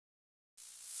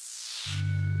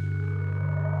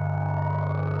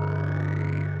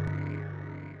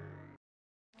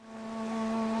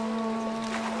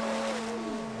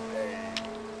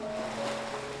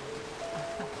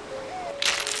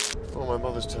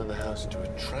mother's turned the house into a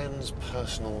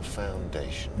transpersonal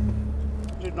foundation.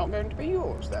 Is it not going to be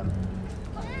yours, then?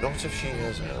 Not if she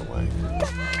has her way.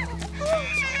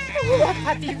 What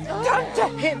have you done to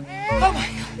him? Oh, my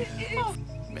God.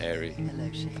 Mary. Hello,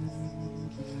 Seamus.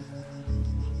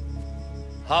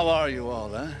 How are you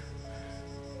all, eh?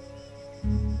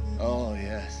 Oh,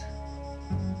 yes.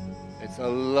 It's a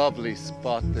lovely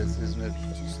spot, this, isn't it?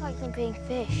 It's just like them being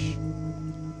fish.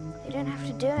 They don't have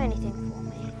to do anything for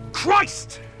me.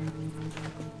 Christ!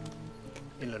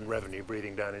 Inland Revenue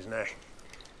breathing down his neck.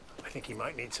 I think he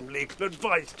might need some legal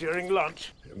advice during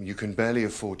lunch. You can barely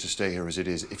afford to stay here as it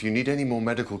is. If you need any more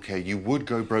medical care, you would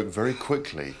go broke very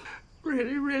quickly.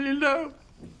 Really, really low.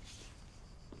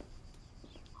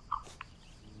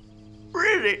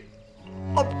 Really?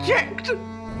 Object!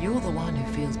 You're the one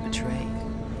who feels betrayed.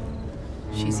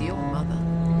 She's your mother.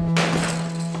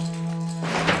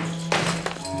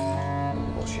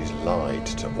 Well, she's lied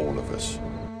to all of us.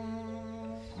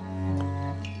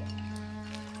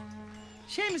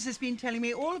 Seamus has been telling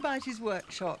me all about his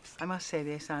workshops. I must say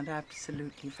they sound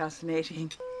absolutely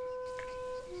fascinating.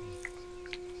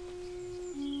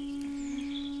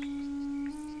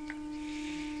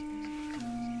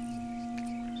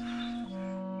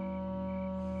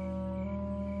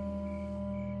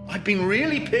 I've been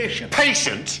really patient.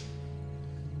 Patient?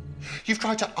 You've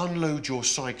tried to unload your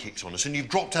sidekicks on us and you've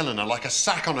dropped Eleanor like a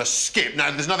sack on a skip.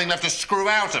 Now there's nothing left to screw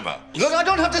out of her. Look, I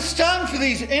don't have to stand for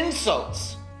these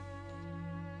insults.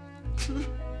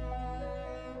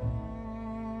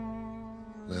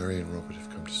 Mary and Robert have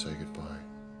come to say goodbye.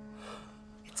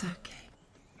 It's okay.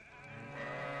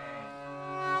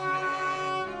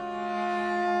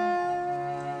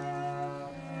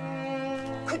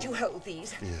 Could you hold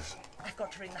these? Yes. I've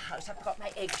got to ring the house. I've got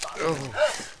my egg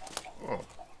box. Oh.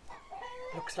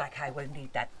 Looks like I won't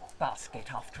need that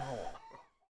basket after all.